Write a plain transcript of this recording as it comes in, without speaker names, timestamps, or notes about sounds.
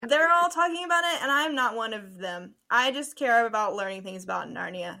They're all talking about it, and I'm not one of them. I just care about learning things about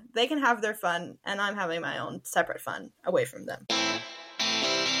Narnia. They can have their fun, and I'm having my own separate fun away from them.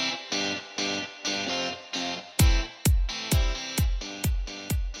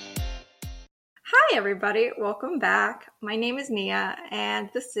 Hi, everybody. Welcome back. My name is Nia, and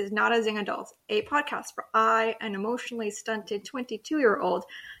this is Not as Young Adults, a podcast where I, an emotionally stunted 22-year-old,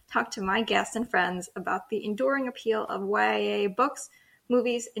 talk to my guests and friends about the enduring appeal of YA books,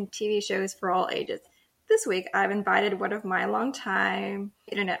 movies, and TV shows for all ages. This week, I've invited one of my longtime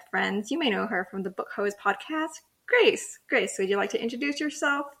internet friends. You may know her from the Book Hose podcast, Grace. Grace, would you like to introduce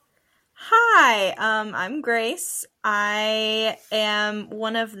yourself? Hi, I'm Grace. I am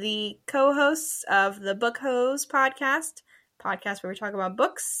one of the co-hosts of the Book Hose podcast where we talk about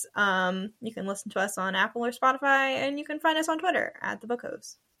books. You can listen to us on Apple or Spotify, and you can find us on Twitter at the Book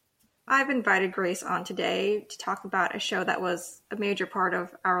Hose. I've invited Grace on today to talk about a show that was a major part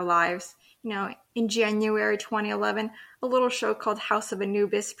of our lives. You know, in January 2011, a little show called House of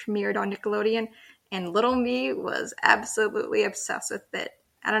Anubis premiered on Nickelodeon, and little me was absolutely obsessed with it.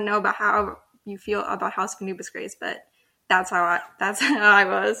 I don't know about how you feel about House of Anubis, Grace, but that's how I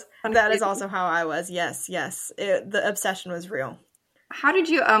was. That is also how I was. Yes. The obsession was real. How did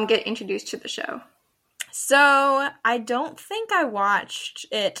you get introduced to the show? So I don't think I watched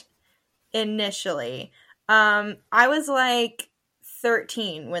it initially. I was like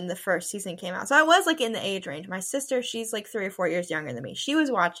 13 when the first season came out. So I was like in the age range. My sister, she's like 3 or 4 years younger than me. She was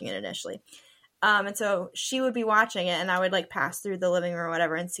watching it initially. And so she would be watching it, and I would like pass through the living room or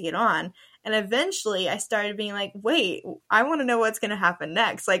whatever and see it on. And eventually I started being like, wait, I want to know what's going to happen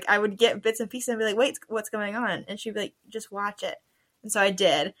next. Like I would get bits and pieces and be like, wait, what's going on? And she'd be like, just watch it. And so I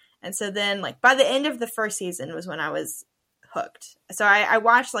did. And so then like by the end of the first season was when I was hooked. So I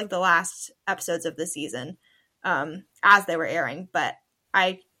watched like the last episodes of the season as they were airing, but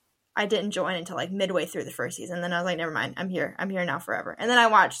I didn't join until like midway through the first season. Then I was like, never mind, I'm here now forever. And then I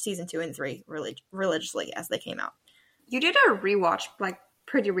watched season 2 and 3 religiously as they came out. You did a rewatch like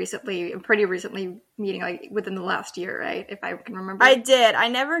pretty recently, meaning like within the last year, right? If I can remember. I did.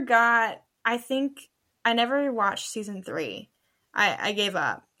 I think I never watched season 3. I gave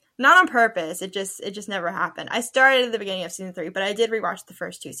up. Not on purpose. It just never happened. I started at the beginning of season 3, but I did rewatch the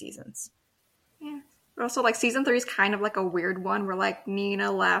first 2 seasons. Yeah. Also, like, season 3 is kind of like a weird one where, like,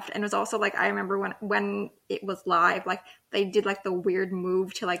 Nina left. And it was also, like, I remember when it was live, like, they did, like, the weird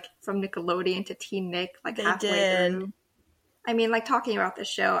move to, like, from Nickelodeon to Teen Nick, like, they halfway did. through. I mean, like, talking about the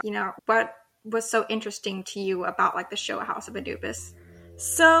show, you know, what was so interesting to you about, like, the show House of Anubis?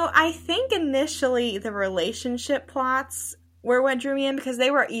 So, I think initially the relationship plots were what drew me in because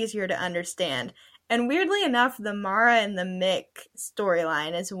they were easier to understand. And weirdly enough, the Mara and the Mick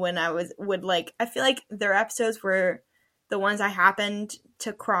storyline is when I feel like their episodes were the ones I happened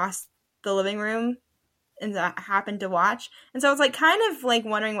to cross the living room and I happened to watch. And so I was like kind of like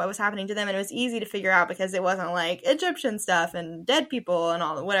wondering what was happening to them, and it was easy to figure out because it wasn't like Egyptian stuff and dead people and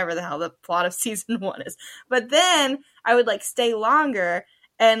all whatever the hell the plot of season 1 is. But then I would like stay longer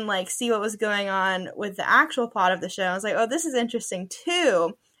and like see what was going on with the actual plot of the show. I was like, oh, this is interesting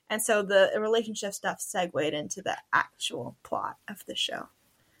too. And so the relationship stuff segued into the actual plot of the show.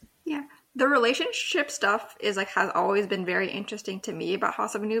 Yeah. The relationship stuff is like has always been very interesting to me about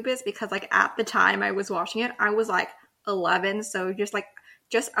House of Anubis because like at the time I was watching it, I was like 11. So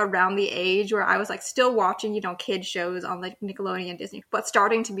just around the age where I was like still watching, you know, kid shows on like Nickelodeon and Disney, but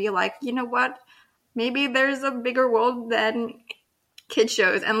starting to be like, you know what, maybe there's a bigger world than kid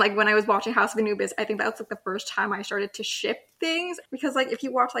shows. And like when I was watching House of Anubis, I think that was like the first time I started to ship things because like if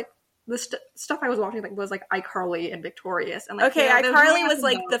you watch like the stuff I was watching like was like iCarly and Victorious and like okay, yeah, iCarly was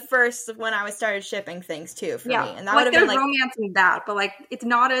like the first when I started shipping things too for me, and that like, would have been like romance in that, but like it's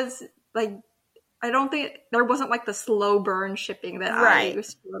not as like I don't think there wasn't like the slow burn shipping that I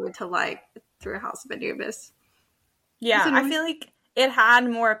started to like through House of Anubis. Yeah, I feel like it had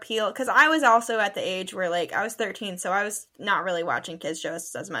more appeal because I was also at the age where like I was 13, so I was not really watching kids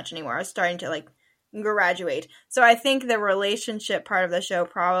shows as much anymore. I was starting to like graduate. So I think the relationship part of the show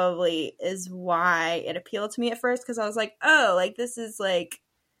probably is why it appealed to me at first because I was like, oh, like this is like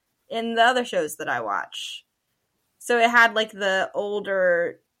in the other shows that I watch. So it had like the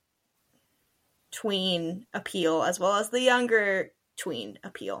older tween appeal as well as the younger tween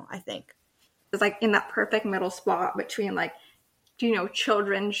appeal, I think. It's like in that perfect middle spot between like, you know,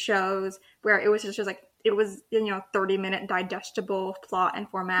 children's shows where it was just like, it was, you know, 30-minute digestible plot and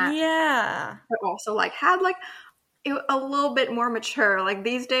format. Yeah. But also like had like a little bit more mature. Like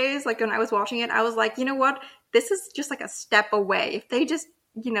these days, like when I was watching it, I was like, you know what? This is just like a step away. If they just,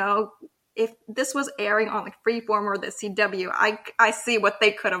 you know, if this was airing on like Freeform or the CW, I see what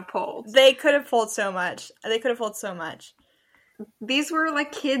they could have pulled. They could have pulled so much. These were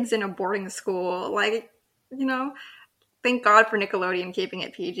like kids in a boarding school. Like, you know, thank God for Nickelodeon keeping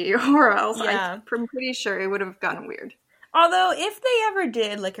it PG, or else I'm pretty sure it would have gotten weird. Although, if they ever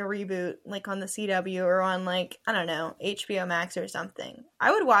did, like, a reboot, like, on the CW or on, like, I don't know, HBO Max or something,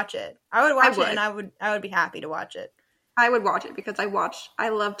 I would watch it. I would watch it, and I would be happy to watch it. I would watch it, because I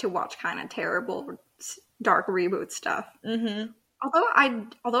love to watch kind of terrible, dark reboot stuff. Mm-hmm.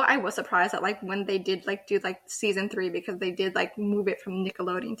 Although I was surprised that, like, when they did, like, do, like, season 3, because they did, like, move it from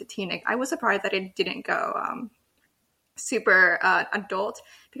Nickelodeon to TeenNick, I was surprised that it didn't go, super adult,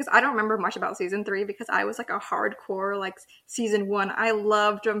 because I don't remember much about season 3, because I was like a hardcore like season 1. I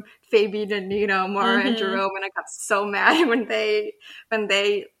loved Fabian and Nino, Mara and Jerome, and I got so mad when they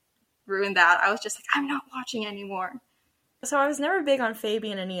ruined that. I was just like, I'm not watching anymore. So I was never big on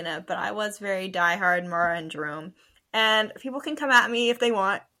Fabian and Nina, but I was very diehard Mara and Jerome. And people can come at me if they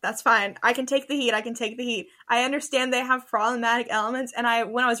want. That's fine. I can take the heat. I understand they have problematic elements, and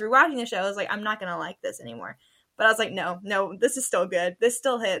when I was rewatching the show, I was like, I'm not gonna like this anymore. But I was like, no, this is still good. This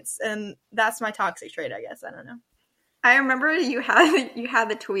still hits. And that's my toxic trait, I guess. I don't know. I remember you had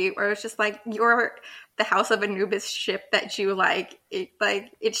the tweet where it was just like, you're the House of Anubis ship that you like.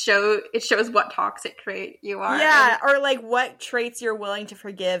 It shows what toxic trait you are. Yeah, or like what traits you're willing to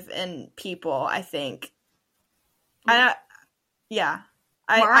forgive in people, I think. I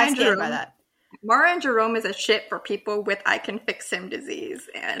stand by that. Mara and Jerome is a ship for people with I can fix him disease.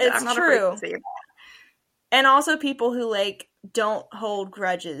 And it's I'm not true. afraid to say that. And also people who, like, don't hold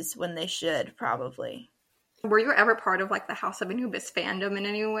grudges when they should, probably. Were you ever part of, like, the House of Anubis fandom in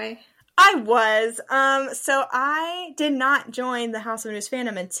any way? I was. So I did not join the House of Anubis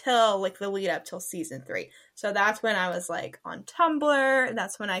fandom until, like, the lead up till season 3. So that's when I was, like, on Tumblr.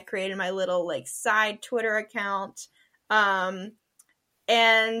 That's when I created my little, like, side Twitter account. And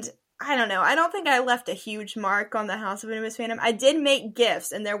I don't know. I don't think I left a huge mark on the House of Anubis fandom. I did make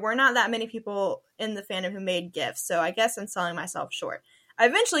GIFs, and there were not that many people in the fandom who made GIFs, so I guess I'm selling myself short. I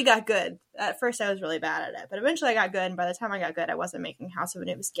eventually got good. At first, I was really bad at it, but eventually I got good, and by the time I got good, I wasn't making House of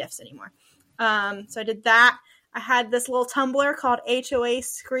Anubis GIFs anymore. So I did that. I had this little Tumblr called HOA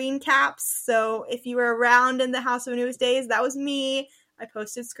Screen Caps, so if you were around in the House of Anubis days, that was me. I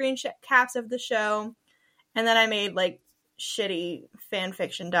posted screen caps of the show, and then I made, like, shitty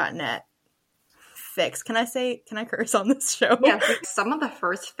fanfiction.net fics. Can I curse on this show? Yeah, some of the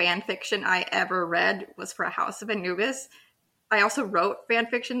first fanfiction I ever read was for House of Anubis. I also wrote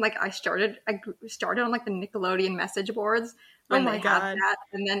fanfiction. Like, I started on like the Nickelodeon message boards when they had that,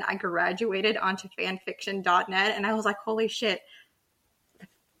 and then I graduated onto fanfiction.net, and I was like, holy shit,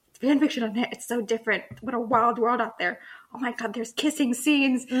 fanfiction.net, it's so different. What a wild world out there. Oh my god, there's kissing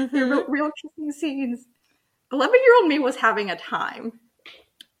scenes. They're real kissing scenes. 11-year-old me was having a time.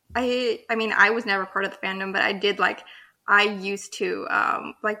 I mean, I was never part of the fandom, but I used to,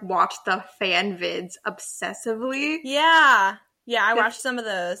 watch the fan vids obsessively. Yeah, I watched some of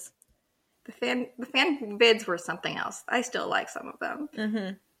those. The fan vids were something else. I still like some of them.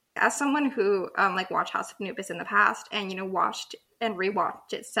 Mm-hmm. As someone who, watched House of Anubis in the past and, watched and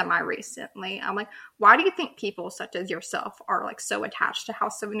rewatched it semi-recently, I'm like, why do you think people such as yourself are, like, so attached to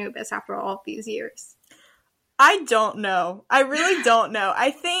House of Anubis after all of these years? I don't know. I really don't know.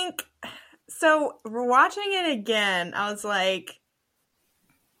 I think, so watching it again, I was like,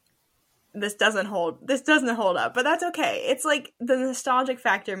 this doesn't hold up, but that's okay. It's like the nostalgic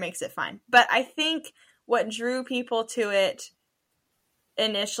factor makes it fine. But I think what drew people to it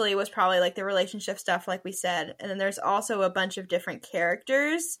initially was probably like the relationship stuff, like we said. And then there's also a bunch of different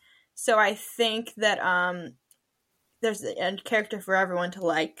characters. So I think that there's a character for everyone to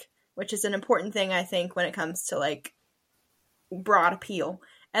like, which is an important thing, I think, when it comes to, like, broad appeal.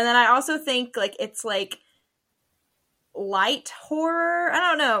 And then I also think, like, it's, like, light horror. I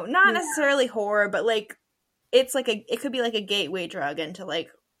don't know. Not necessarily horror, but, like, it's, like, it could be, like, a gateway drug into,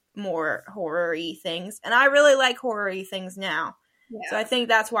 like, more horror-y things. And I really like horror-y things now. Yeah. So I think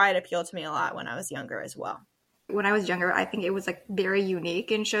that's why it appealed to me a lot when I was younger as well. When I was younger, I think it was, like, very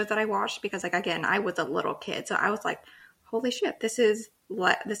unique in shows that I watched because, like, again, I was a little kid. So I was like, holy shit, this is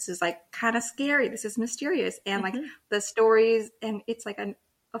like kind of scary. This is mysterious. And like the stories, and it's like a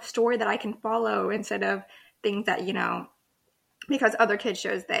story that I can follow instead of things that, because other kids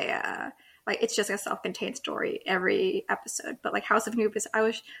shows, they, it's just a self-contained story every episode. But like House of Anubis, I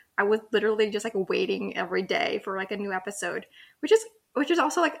was literally just like waiting every day for like a new episode, which is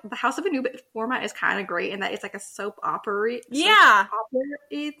also like the House of Anubis format is kind of great in that it's like a soap opera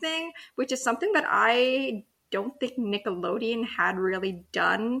thing, which is something that I don't think Nickelodeon had really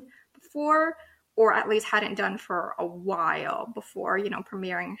done before, or at least hadn't done for a while before,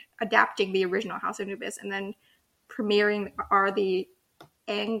 adapting the original House of Anubis, and then premiering are the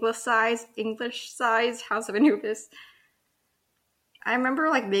English-sized House of Anubis. I remember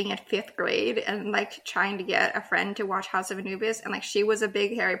being in 5th grade and trying to get a friend to watch House of Anubis, and she was a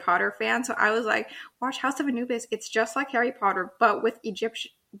big Harry Potter fan, so I was like, watch House of Anubis. It's just like Harry Potter, but with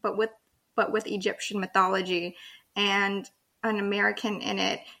Egyptian mythology and an American in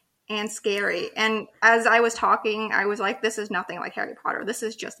it, and scary. And as I was talking, I was like, this is nothing like Harry Potter. This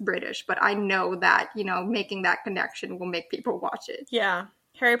is just British, but I know that, making that connection will make people watch it. Yeah,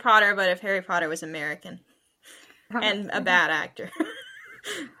 Harry Potter, but if Harry Potter was American. And a bad actor.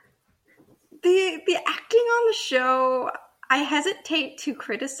 The acting on the show, I hesitate to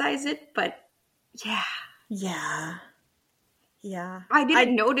criticize it, but yeah. Yeah. Yeah. I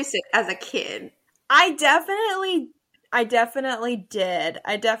didn't notice it as a kid. I definitely did.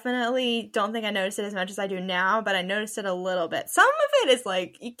 I definitely don't think I noticed it as much as I do now, but I noticed it a little bit. Some of it is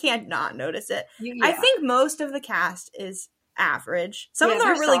you can't not notice it. Yeah. I think most of the cast is average. Some of them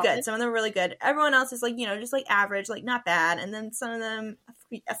are really good. Some of them are really good. Everyone else is just average, not bad. And then some of them,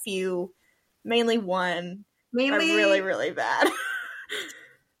 a few, mainly one, are really, really bad.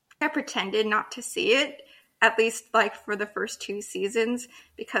 I pretended not to see it, at least for the first 2 seasons,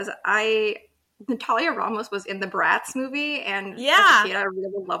 because Natalia Ramos was in the Bratz movie, and as a kid, I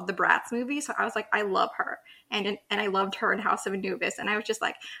really loved the Bratz movie, so I was like, I love her, and I loved her in House of Anubis, and I was just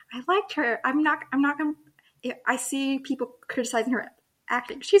like, I liked her. I'm not gonna. I see people criticizing her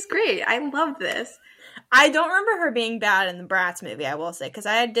acting. She's great. I love this. I don't remember her being bad in the Bratz movie, I will say, because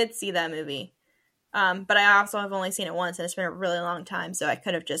I did see that movie. But I also have only seen it once, and it's been a really long time, so I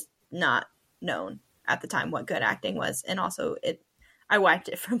could have just not known at the time what good acting was. And also, I wiped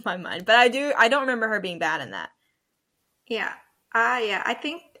it from my mind. But I don't remember her being bad in that. Yeah. I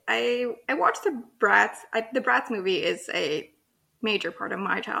think I watched the Bratz. The Bratz movie is a major part of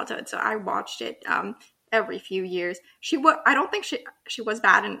my childhood, so I watched it every few years. I don't think she was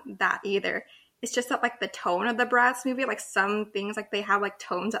bad in that either. It's just that the tone of the Bratz movie, some things they have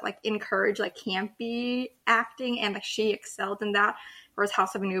tones that encourage campy acting, and she excelled in that. Whereas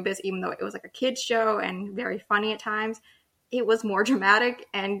House of Anubis, even though it was a kid's show and very funny at times, it was more dramatic,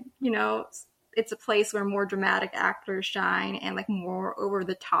 and it's a place where more dramatic actors shine, and more over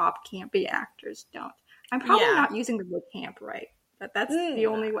the top campy actors don't. I'm probably not using the word camp right. But that's the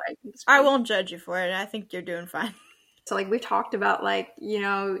only way I can describe it. I won't judge you for it. I think you're doing fine. So, we talked about,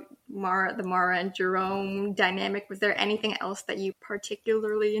 the Mara and Jerome dynamic. Was there anything else that you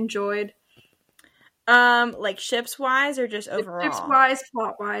particularly enjoyed? Ships-wise or just overall? Ships-wise,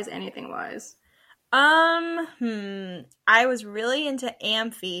 plot-wise, anything-wise. I was really into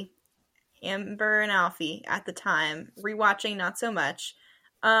Amber and Alfie at the time. Rewatching, not so much.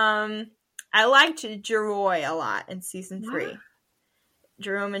 I liked Jeroy a lot in season 3. Wow.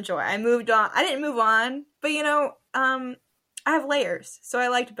 Jerome and Joy. I moved on. I didn't move on, but I have layers, so I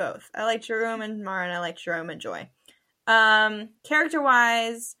liked both. I liked Jerome and Mara, and I liked Jerome and Joy.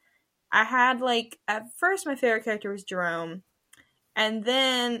 Character-wise, I had at first my favorite character was Jerome, and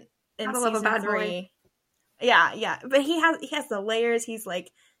then in season 3, yeah, but he has the layers. He's the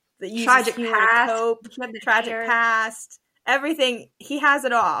tragic past, tragic past. Everything. He has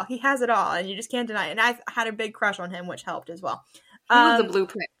it all, and you just can't deny it. And I had a big crush on him, which helped as well. He was the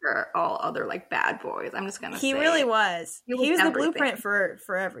blueprint for all other bad boys. I'm just gonna say he really was. He was the blueprint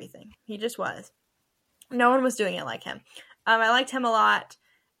for everything. He just was. No one was doing it like him. I liked him a lot.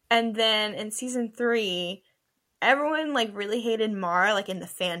 And then in season 3, everyone really hated Mara in the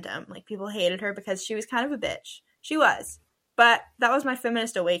fandom. People hated her because she was kind of a bitch. She was. But that was my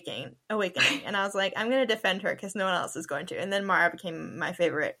feminist awakening. And I was like, I'm going to defend her because no one else is going to. And then Mara became my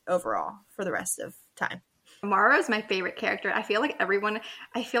favorite overall for the rest of time. Mara is my favorite character. I feel like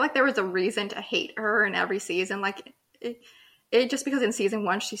there was a reason to hate her in every season. It just because in season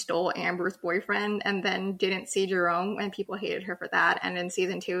 1 she stole Amber's boyfriend and then didn't see Jerome, and people hated her for that. And in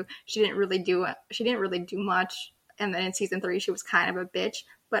season 2, she didn't really do much. And then in season 3, she was kind of a bitch.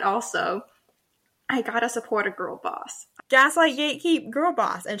 But also, I gotta support a girl boss. Gaslight, gatekeep, girl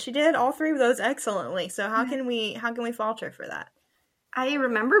boss, and she did all 3 of those excellently. So how can we fault her for that? I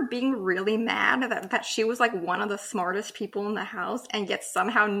remember being really mad that she was one of the smartest people in the house, and yet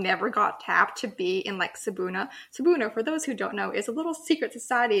somehow never got tapped to be in Sabuna. Sabuna, for those who don't know, is a little secret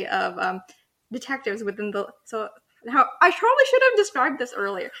society of detectives within the. So now I probably should have described this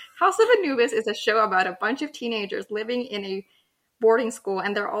earlier. House of Anubis is a show about a bunch of teenagers living in a boarding school,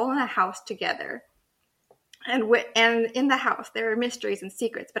 and they're all in a house together. And in the house there are mysteries and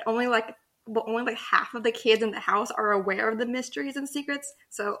secrets, but only but only like half of the kids in the house are aware of the mysteries and secrets.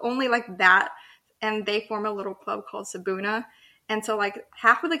 So only like that, and they form a little club called Sabuna. And so like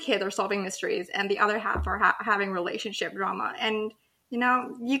half of the kids are solving mysteries, and the other half are having relationship drama. And you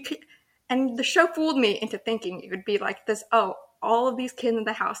know, you could, and the show fooled me into thinking it would be like this. Oh, all of these kids in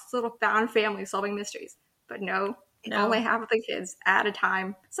the house, this little found family solving mysteries. But no, only half of the kids at a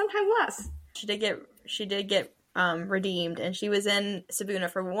time, sometimes less. She did get redeemed, and she was in Sabuna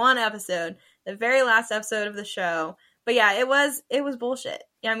for one episode, the very last episode of the show. But yeah, it was bullshit.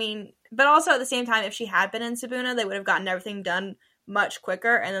 I mean, but also at the same time, if she had been in Sabuna, they would have gotten everything done much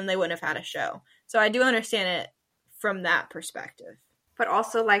quicker, and then they wouldn't have had a show. So I do understand it from that perspective. But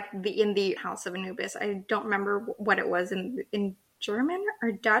also, like, in the House of Anubis, I don't remember what it was in German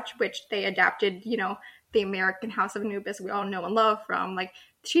or Dutch, which they adapted, you know, the American House of Anubis we all know and love from. Like,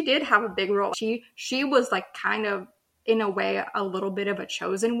 she did have a big role. She was, like, kind of, in a way, a little bit of a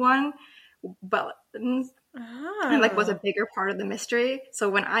chosen one, but and, like, was a bigger part of the mystery. So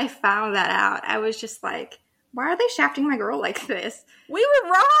when I found that out, I was just like, why are they shafting my girl like this? We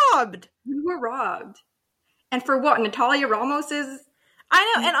were robbed! We were robbed. And for what? Natalia Ramos is...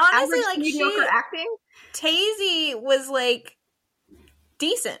 I know, and honestly, like, mediocre acting? Tazy was, like,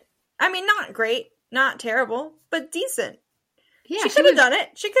 decent. I mean, not great, not terrible, but decent. Yeah, she could have done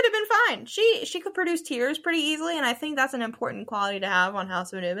it. She could have been fine. She could produce tears pretty easily, and I think that's an important quality to have on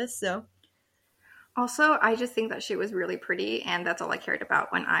House of Anubis, so... Also, I just think that she was really pretty, and that's all I cared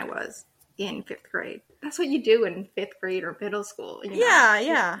about when I was in 5th grade. That's what you do in 5th grade or middle school. You know?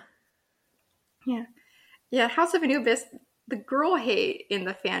 Yeah. Yeah, House of Anubis, the girl hate in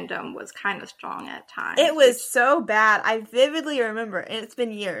the fandom was kind of strong at times. It was so bad. I vividly remember, and it's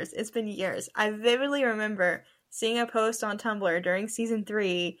been years. I vividly remember seeing a post on Tumblr during season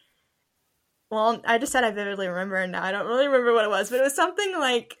 3. Well, I just said I vividly remember, and now I don't really remember what it was, but it was something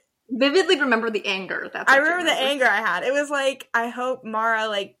like... Vividly remember the anger. I remember the anger I had. It was like, I hope Mara,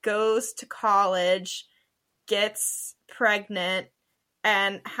 like, goes to college, gets pregnant,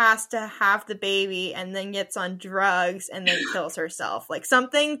 and has to have the baby, and then gets on drugs, and then kills herself. Like,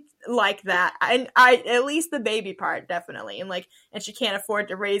 something like that. I at least the baby part, definitely. And, like, and she can't afford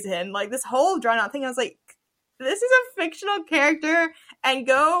to raise him. Like, this whole drawn-out thing, I was like, this is a fictional character, and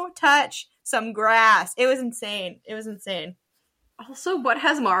go touch some grass. It was insane. Also, what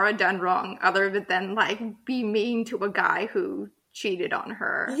has Mara done wrong other than, like, be mean to a guy who cheated on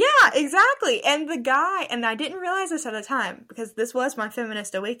her? Yeah, exactly. And the guy, and I didn't realize this at the time, because this was my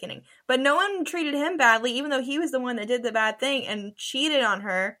feminist awakening, but no one treated him badly, even though he was the one that did the bad thing and cheated on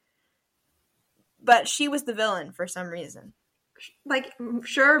her, but she was the villain for some reason. Like,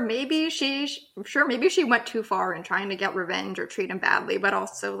 maybe she went too far in trying to get revenge or treat him badly, but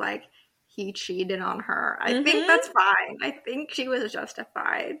also, like, he cheated on her. I think that's fine. I think she was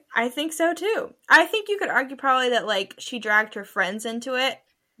justified. I think so too. I think you could argue probably that, like, she dragged her friends into it.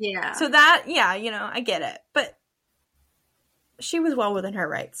 Yeah. So that, yeah, you know, I get it. But she was well within her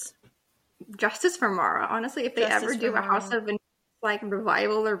rights. Justice for Mara. Honestly, if they ever do a House of, like,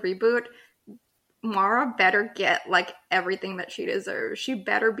 revival or reboot, Mara better get, like, everything that she deserves. She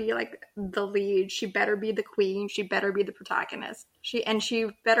better be, like, the lead. She better be the queen. She better be the protagonist. She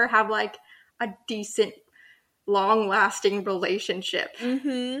better have, like, a decent, long-lasting relationship.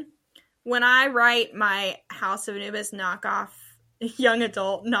 Mm-hmm. When I write my House of Anubis knockoff young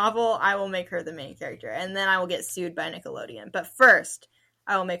adult novel, I will make her the main character. And then I will get sued by Nickelodeon. But first,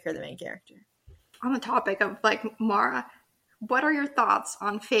 I will make her the main character. On the topic of, like, Mara... What are your thoughts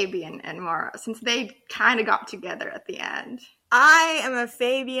on Fabian and Mara, since they kind of got together at the end? I am a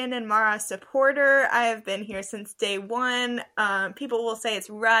Fabian and Mara supporter. I have been here since day one. People will say it's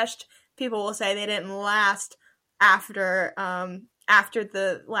rushed. People will say they didn't last after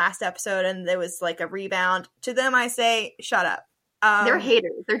the last episode and there was, like, a rebound. To them, I say, shut up. They're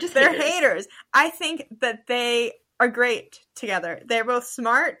haters. They're haters. I think that they are great together. They're both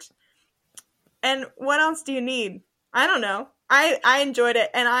smart. And what else do you need? I don't know. I enjoyed it,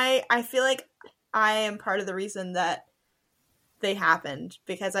 and I feel like I am part of the reason that they happened,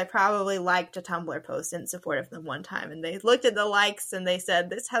 because I probably liked a Tumblr post in support of them one time, and they looked at the likes, and they said,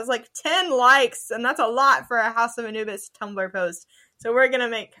 this has, like, 10 likes, and that's a lot for a House of Anubis Tumblr post, so we're gonna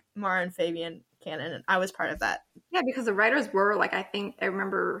make Mara and Fabian canon, and I was part of that. Yeah, because the writers were, like, I think I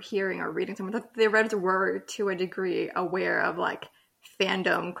remember hearing or reading somewhere that the writers were, to a degree, aware of, like,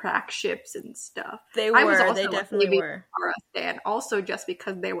 fandom crack ships and stuff. They definitely were. And also just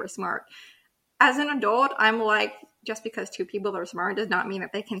because they were smart. As an adult, I'm like, just because two people are smart does not mean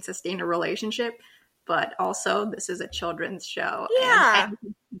that they can sustain a relationship. But also, this is a children's show. Yeah.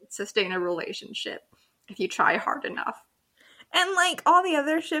 And sustain a relationship if you try hard enough. And, like, all the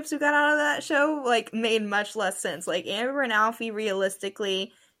other ships who got out of that show, like, made much less sense. Like, Amber and Alfie,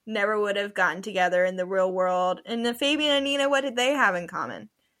 realistically, never would have gotten together in the real world. And then Fabian and Nina, what did they have in common?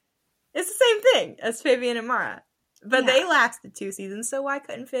 It's the same thing as Fabian and Mara. But they lasted 2 seasons, so why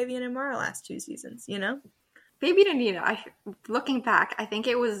couldn't Fabian and Mara last 2 seasons, you know? Fabian and Nina, looking back, I think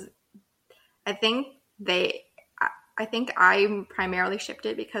I primarily shipped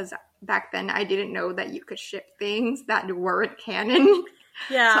it because back then I didn't know that you could ship things that weren't canon.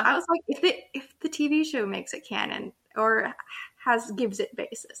 Yeah. So I was like, if the TV show makes it canon or gives it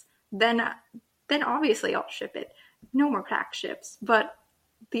basis, then obviously I'll ship it. No more crack ships. But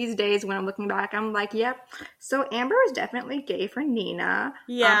these days when I'm looking back, I'm like, yep. So Amber is definitely gay for Nina.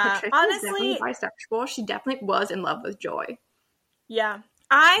 Yeah, Patricia honestly, is definitely bisexual. She definitely was in love with Joy. Yeah.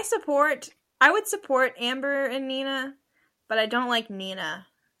 I would support Amber and Nina, but I don't like Nina.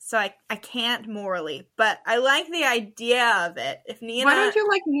 So I can't morally. But I like the idea of it. If Nina... Why don't you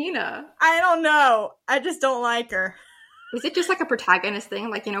like Nina? I don't know. I just don't like her. Is it just like a protagonist thing?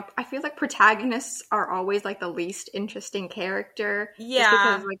 Like, you know, I feel like protagonists are always like the least interesting character. Yeah.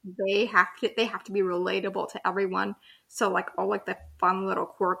 Just because like they have to be relatable to everyone. So like all like the fun little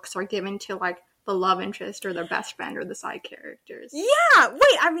quirks are given to like the love interest or their best friend or the side characters. Yeah.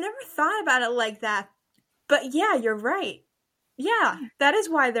 Wait, I've never thought about it like that. But yeah, you're right. Yeah. That is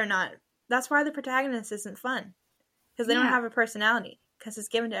why that's why the protagonist isn't fun. Because they don't have a personality. Because it's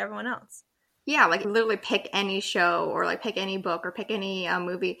given to everyone else. Yeah, like literally pick any show or like pick any book or pick any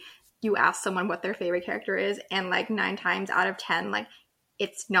movie. You ask someone what their favorite character is, and like 9 times out of 10, like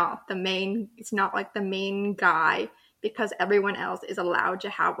it's not like the main guy, because everyone else is allowed to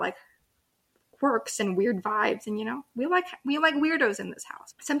have like quirks and weird vibes, and you know, we like weirdos in this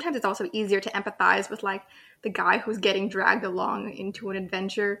house. Sometimes it's also easier to empathize with like the guy who's getting dragged along into an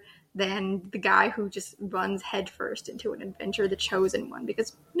adventure than the guy who just runs headfirst into an adventure, the chosen one,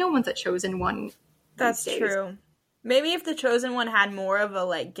 because no one's a chosen one. That's true. Maybe if the chosen one had more of a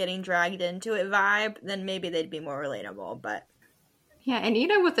like getting dragged into it vibe, then maybe they'd be more relatable. But yeah, and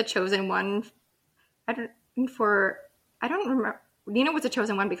Nina was the chosen one. I don't remember. Nina was the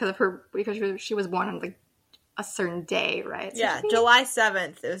chosen one because she was born on like a certain day, right? So yeah, July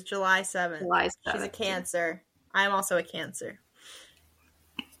 7th. It was July 7th. July 7th. She's a Cancer. I'm also a Cancer.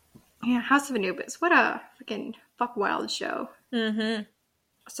 Yeah, House of Anubis. What a freaking fuck wild show. Mm-hmm.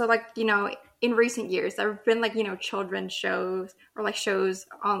 So, like, you know, in recent years, there have been, like, you know, children's shows or, like, shows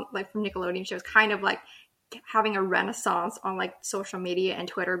on, like, from Nickelodeon shows kind of, like, having a renaissance on, like, social media and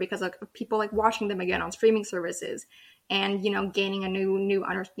Twitter because of people, like, watching them again on streaming services and, you know, gaining a new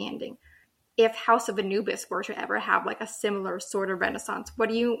understanding. If House of Anubis were to ever have, like, a similar sort of renaissance, what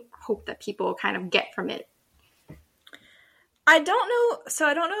do you hope that people kind of get from it? I don't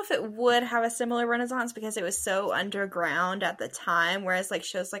know if it would have a similar renaissance because it was so underground at the time, whereas like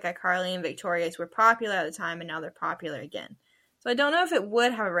shows like iCarly and Victorious were popular at the time and now they're popular again. So I don't know if it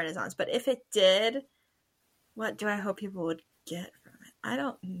would have a renaissance, but if it did, what do I hope people would get from it? I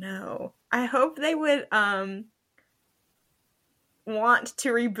don't know. I hope they would want to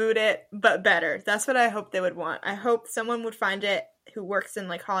reboot it, but better. That's what I hope they would want. I hope someone would find it who works in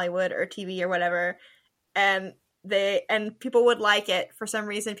like Hollywood or TV or whatever, and people would like it. For some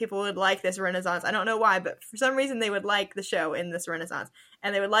reason, people would like this renaissance. I don't know why, but for some reason they would like the show in this renaissance.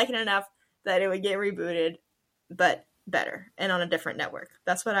 And they would like it enough that it would get rebooted, but better and on a different network.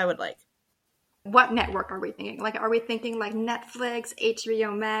 That's what I would like. What network are we thinking? Like, are we thinking like Netflix,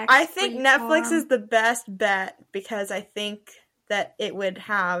 HBO Max? I think Netflix is the best bet because I think that it would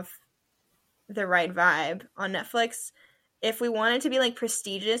have the right vibe on Netflix. If we wanted to be, like,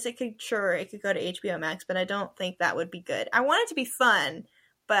 prestigious, it could go to HBO Max, but I don't think that would be good. I want it to be fun,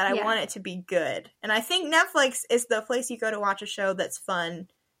 but I want it to be good. And I think Netflix is the place you go to watch a show that's fun,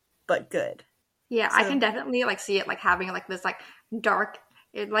 but good. Yeah, so, I can definitely, like, see it, like, having, like, this, like, dark,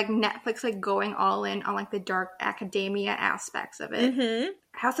 like, Netflix, like, going all in on, like, the dark academia aspects of it. Mm-hmm.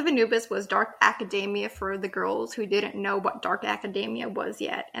 House of Anubis was dark academia for the girls who didn't know what dark academia was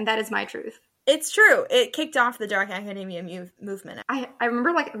yet, and that is my truth. It's true. It kicked off the Dark Academia movement. I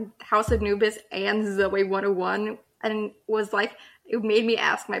remember, like, House of Anubis and Zoe 101, and was, like, it made me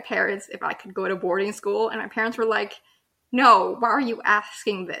ask my parents if I could go to boarding school, and my parents were like, no, why are you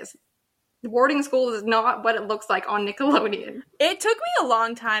asking this? The boarding school is not what it looks like on Nickelodeon. It took me a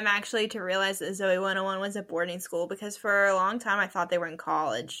long time, actually, to realize that Zoe 101 was a boarding school, because for a long time I thought they were in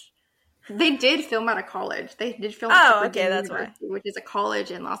college. They did film at a college. They did film at okay, that's why. Which is a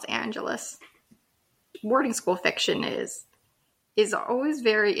college in Los Angeles. Boarding school fiction is always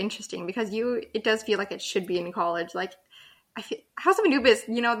very interesting because it does feel like it should be in college. Like, I feel House of Anubis,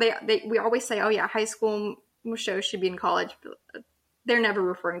 you know, we always say, oh yeah, high school shows should be in college, they're never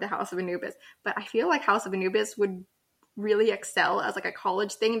referring to House of Anubis. But I feel like House of Anubis would really excel as like a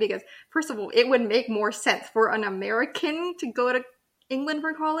college thing because, first of all, it would make more sense for an American to go to England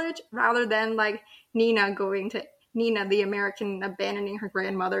for college rather than like Nina, the American, abandoning her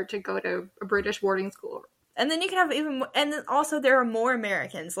grandmother to go to a British boarding school. And then you can have even more, and then also there are more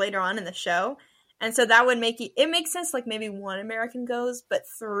Americans later on in the show. And so that would it makes sense like maybe one American goes, but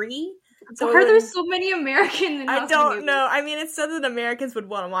 3? So why are there so many Americans in House I don't know. I mean, it's said that Americans would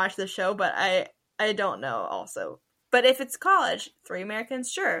want to watch the show, but I don't know also. But if it's college, 3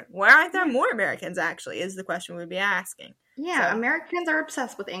 Americans, sure. Why aren't there more Americans, actually, is the question we'd be asking. Yeah, so. Americans are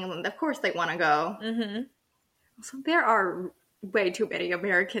obsessed with England. Of course they want to go. Mm-hmm. So there are way too many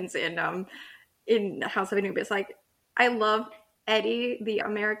Americans in House of Anubis. Like, I loved Eddie, the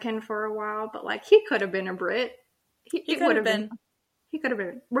American, for a while, but like he could have been a Brit. He could have been. He could have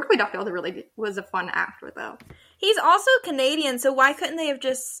been. Berkeley Duffield really was a fun actor, though. He's also Canadian, so why couldn't they have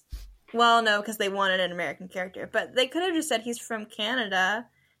just? Well, no, because they wanted an American character, but they could have just said he's from Canada,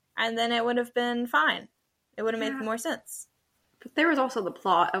 and then it would have been fine. It would have made more sense. But there was also the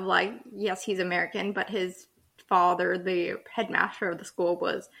plot of like, yes, he's American, but his father, the headmaster of the school,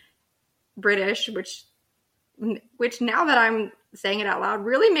 was British, which now that I'm saying it out loud,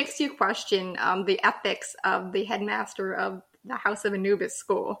 really makes you question the ethics of the headmaster of the House of Anubis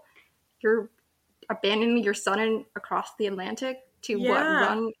school. You're abandoning your son across the Atlantic to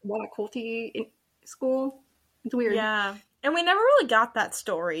run a culty school. It's weird. Yeah. And we never really got that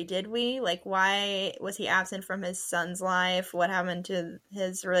story, did we? Like, why was he absent from his son's life? What happened to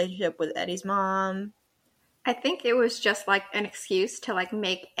his relationship with Eddie's mom? I think it was just like an excuse to like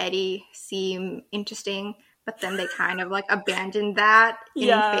make Eddie seem interesting, but then they kind of like abandoned that in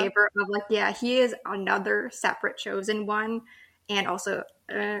favor of like, he is another separate chosen one, and also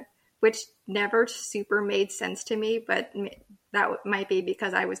which never super made sense to me, but that might be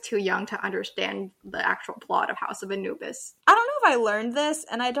because I was too young to understand the actual plot of House of Anubis. I don't know if I learned this,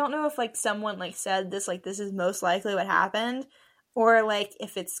 and I don't know if like someone like said this, like this is most likely what happened, or like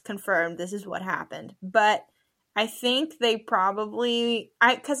if it's confirmed this is what happened. But I think they probably,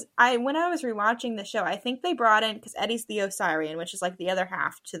 when I was rewatching the show, I think they brought in, because Eddie's the Osirian, which is like the other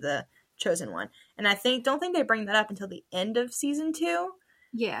half to the chosen one, and don't think they bring that up until the end of season 2.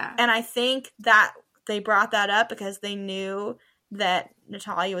 Yeah. And I think that they brought that up because they knew that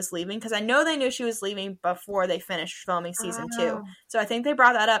Natalia was leaving, because I know they knew she was leaving before they finished filming season 2. So I think they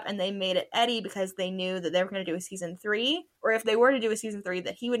brought that up and they made it Eddie because they knew that they were going to do a season 3, or if they were to do a season 3,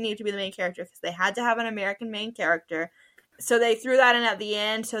 that he would need to be the main character because they had to have an American main character. So they threw that in at the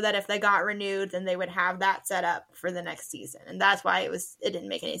end so that if they got renewed, then they would have that set up for the next season. And that's why it didn't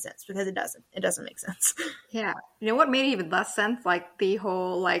make any sense, because it doesn't make sense. Yeah. You know what made even less sense? Like the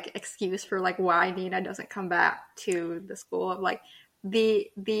whole like excuse for like why Nina doesn't come back to the school of like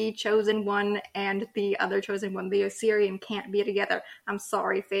the chosen one and the other chosen one, the Osirian, can't be together. I'm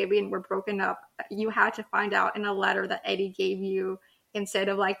sorry, Fabian, we're broken up. You had to find out in a letter that Eddie gave you instead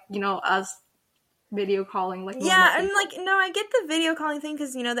of like, us video calling. Like, yeah, and like, no, I get the video calling thing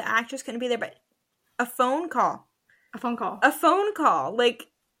because, the actress couldn't be there, but a phone call. Like,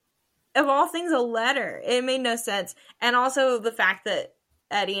 of all things, a letter. It made no sense. And also the fact that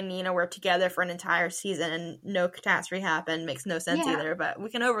Eddie and Nina were together for an entire season and no catastrophe happened makes no sense either, but we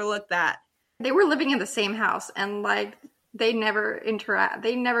can overlook that. They were living in the same house, and like they never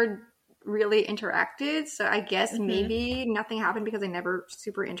really interacted, so I guess maybe nothing happened because they never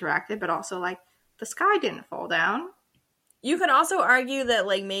super interacted, but also like the sky didn't fall down. You could also argue that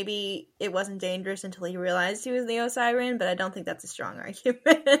like maybe it wasn't dangerous until he realized he was the Osirian, but I don't think that's a strong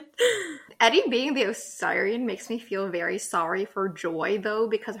argument. Eddie being the Osirian makes me feel very sorry for Joy, though,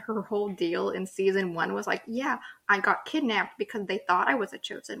 because her whole deal in season 1 was like, yeah, I got kidnapped because they thought I was a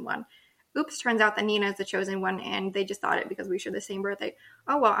chosen one. Oops, turns out that Nina is the chosen one, and they just thought it because we share the same birthday.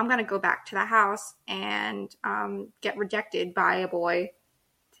 Oh, well, I'm going to go back to the house and get rejected by a boy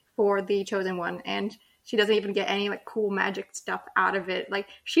for the chosen one, and she doesn't even get any like cool magic stuff out of it. Like,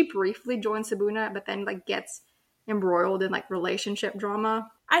 she briefly joins Sabuna, but then like gets embroiled in like relationship drama.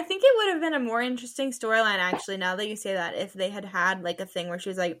 I think it would have been a more interesting storyline, actually, now that you say that, if they had like a thing where she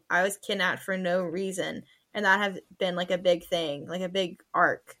was like, I was kidnapped for no reason, and that had been like a big thing, like a big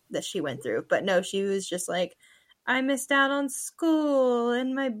arc that she went through. But no, she was just like, I missed out on school,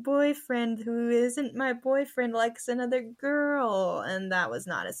 and my boyfriend, who isn't my boyfriend, likes another girl, and that was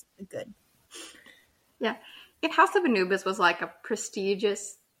not as good. Yeah. If House of Anubis was like a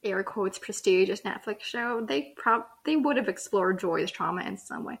prestigious, air quotes, prestigious Netflix show, they would have explored Joy's trauma in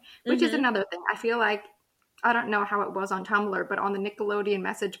some way, which is another thing. I feel like, I don't know how it was on Tumblr, but on the Nickelodeon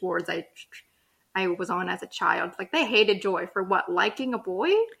message boards, I was on as a child. Like, they hated Joy for what? Liking a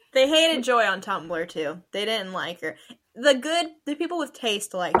boy? They hated Joy on Tumblr, too. They didn't like her. The people with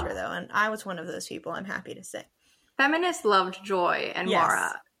taste liked her, though, and I was one of those people, I'm happy to say. Feminists loved Joy and Yes.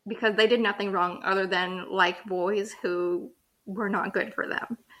 Mara because they did nothing wrong other than like boys who were not good for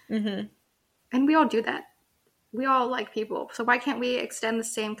them. Mm-hmm. And we all do that. We all like people. So why can't we extend the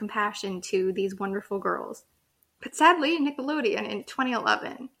same compassion to these wonderful girls? But sadly, Nickelodeon in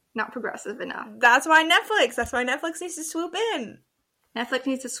 2011, not progressive enough. That's why Netflix needs to swoop in. Netflix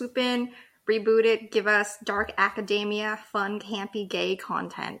needs to swoop in, reboot it, give us dark academia, fun, campy, gay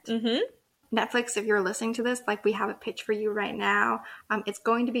content. Mm-hmm. Netflix, if you're listening to this, like, we have a pitch for you right now. It's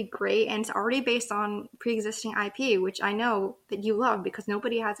going to be great, and it's already based on pre-existing IP, which I know that you love because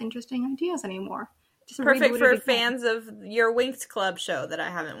nobody has interesting ideas anymore. Just Perfect reboot for it again. fans of your Winx Club show that I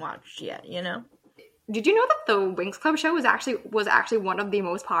haven't watched yet, you know? Did you know that the Winx Club show was actually one of the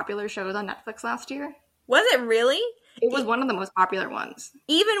most popular shows on Netflix last year? Was it really? It was one of the most popular ones.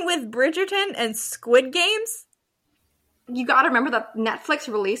 Even with Bridgerton and Squid Games? You gotta remember that Netflix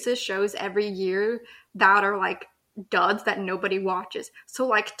releases shows every year that are like duds that nobody watches. So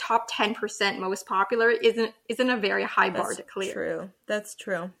like top 10% most popular isn't a very high bar to clear. That's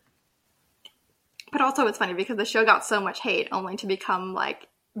true. But also it's funny because the show got so much hate only to become like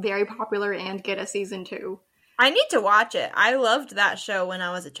very popular and get a season 2. I need to watch it. I loved that show when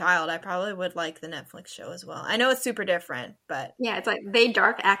I was a child. I probably would like the Netflix show as well. I know it's super different, but... Yeah, it's like they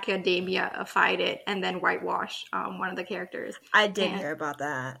dark academia-ified it and then whitewash one of the characters. I did hear about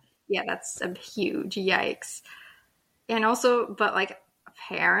that. Yeah, that's a huge yikes. And also, but like,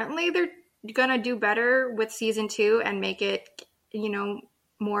 apparently they're gonna do better with season 2 and make it, you know,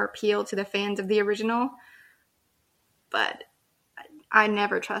 more appeal to the fans of the original. But I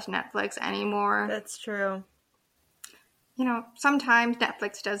never trust Netflix anymore. That's true. You know, sometimes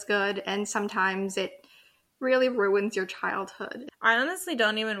Netflix does good, and sometimes it really ruins your childhood. I honestly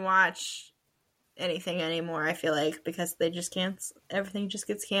don't even watch anything anymore, I feel like, because they just everything just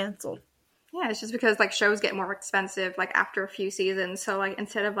gets canceled. Yeah, it's just because, like, shows get more expensive, like, after a few seasons. So, like,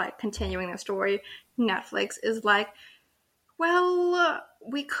 instead of, like, continuing the story, Netflix is like, well,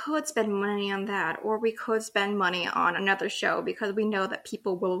 we could spend money on that, or we could spend money on another show because we know that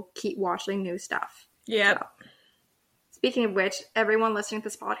people will keep watching new stuff. Yeah. So, speaking of which, everyone listening to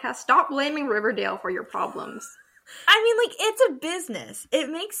this podcast, stop blaming Riverdale for your problems. I mean, like, it's a business. It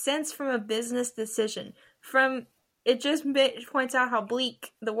makes sense from a business decision. It just points out how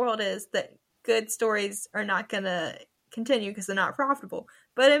bleak the world is, that good stories are not going to continue because they're not profitable.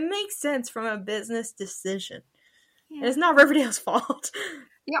 But it makes sense from a business decision. Yeah. And it's not Riverdale's fault.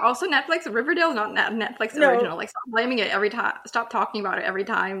 Yeah, also Riverdale is not Netflix original. Like, stop blaming it every time. Stop talking about it every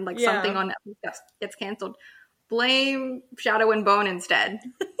time, like, something on Netflix gets canceled. Blame Shadow and Bone instead.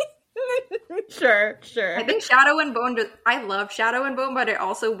 Sure. I think Shadow and Bone, I love Shadow and Bone, but I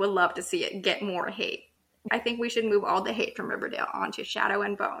also would love to see it get more hate. I think we should move all the hate from Riverdale onto Shadow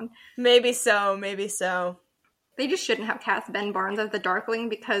and Bone. Maybe so. They just shouldn't have cast Ben Barnes as the Darkling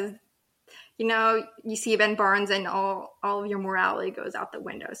because, you know, you see Ben Barnes and all of your morality goes out the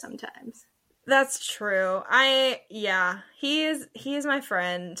window sometimes. That's true. He is my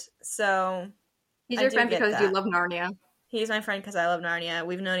friend, so... He's your friend because you love Narnia. He's my friend because I love Narnia.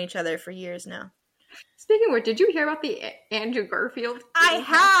 We've known each other for years now. Speaking of which, did you hear about the Andrew Garfield thing?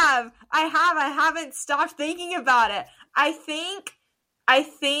 I haven't stopped thinking about it. I think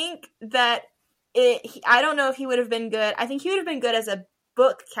that I don't know if he would have been good. I think he would have been good as a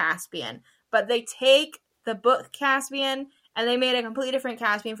book Caspian, but they take the book Caspian and they made a completely different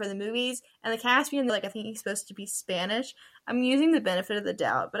Caspian for the movies, and the Caspian, like, I think he's supposed to be Spanish. I'm using the benefit of the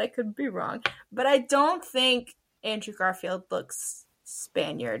doubt, but I could be wrong. But I don't think Andrew Garfield looks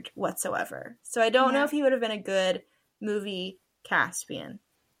Spaniard whatsoever. So I don't know if he would have been a good movie Caspian.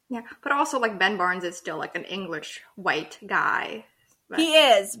 Yeah, but also, like, Ben Barnes is still, like, an English white guy. But... He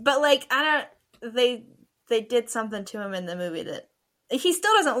is, but, like, they did something to him in the movie that he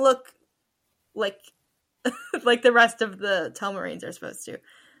still doesn't look like like the rest of the Telmarines are supposed to.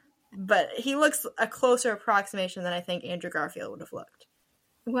 But he looks a closer approximation than I think Andrew Garfield would have looked.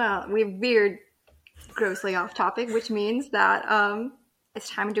 Well, we veered grossly off topic, which means that it's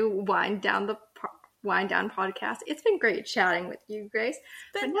time to wind down podcast. It's been great chatting with you, Grace.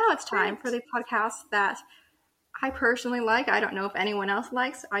 But now it's time for the podcast that I personally like. I don't know if anyone else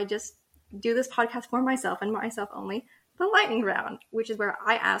likes. I just do this podcast for myself and myself only. The lightning round, which is where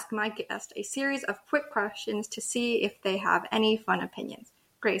I ask my guest a series of quick questions to see if they have any fun opinions.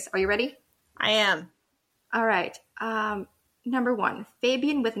 Grace, are you ready? I am. All right. Number 1,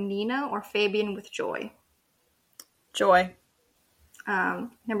 Fabian with Nina or Fabian with Joy? Joy.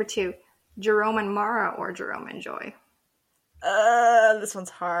 Number 2, Jerome and Mara or Jerome and Joy? This one's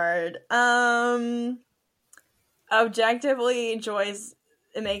hard. Objectively, Joy's,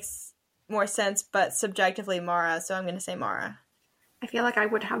 it makes more sense, but subjectively, Mara, so I'm going to say Mara. I feel like I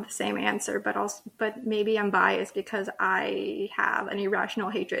would have the same answer, but maybe I'm biased because I have an irrational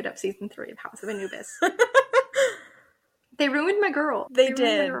hatred of season 3 of House of Anubis. They ruined my girl. They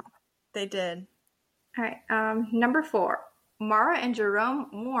did. They did. All right, number 4. Mara and Jerome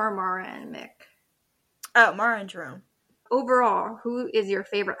or Mara and Mick? Oh, Mara and Jerome. Overall, who is your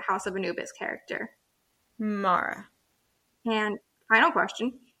favorite House of Anubis character? Mara. And final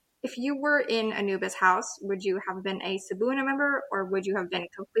question. If you were in Anubis' house, would you have been a Sabuna member or would you have been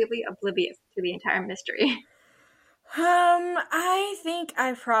completely oblivious to the entire mystery? I think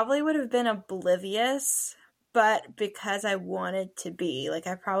I probably would have been oblivious, but because I wanted to be. Like,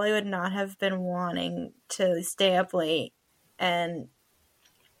 I probably would not have been wanting to stay up late and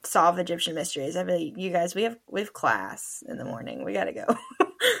solve Egyptian mysteries. You guys, we have class in the morning. We gotta go.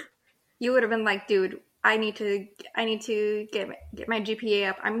 You would have been like, dude, I need to get my GPA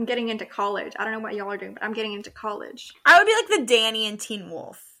up. I'm getting into college. I don't know what y'all are doing, but I'm getting into college. I would be like the Danny and Teen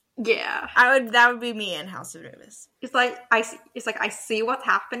Wolf. Yeah. That would be me in House of Anubis. It's like I see what's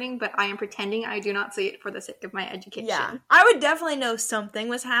happening, but I am pretending I do not see it for the sake of my education. Yeah. I would definitely know something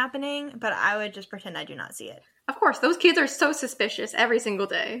was happening, but I would just pretend I do not see it. Of course, those kids are so suspicious every single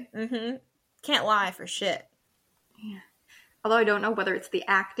day. Mm-hmm. Can't lie for shit. Yeah. Although I don't know whether it's the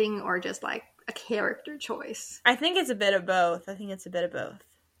acting or just like a character choice. I think it's a bit of both.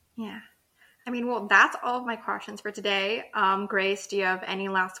 Yeah. I mean, well, that's all of my questions for today. Grace, do you have any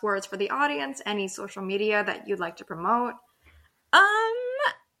last words for the audience? Any social media that you'd like to promote?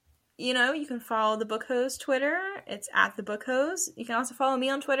 You can follow the Book Hose Twitter. It's @thebookHose. You can also follow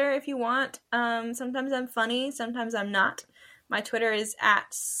me on Twitter if you want. Sometimes I'm funny, sometimes I'm not. My Twitter is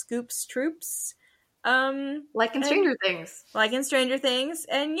 @ScoopsTroops. Like in Stranger Things. Like in Stranger Things.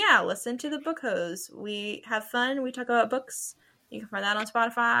 And yeah, listen to the Book Hose. We have fun. We talk about books. You can find that on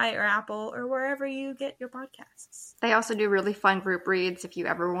Spotify or Apple or wherever you get your podcasts. They also do really fun group reads if you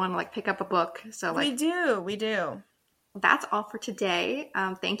ever want to like pick up a book. So like we do. That's all for today.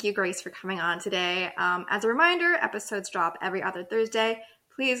 Thank you, Grace, for coming on today. As a reminder, episodes drop every other Thursday.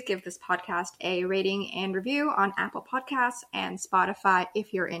 Please give this podcast a rating and review on Apple Podcasts and Spotify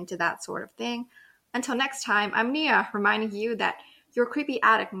if you're into that sort of thing. Until next time, I'm Nia, reminding you that your creepy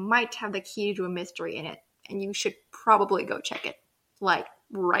attic might have the key to a mystery in it, and you should probably go check it, like,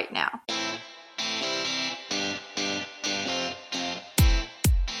 right now.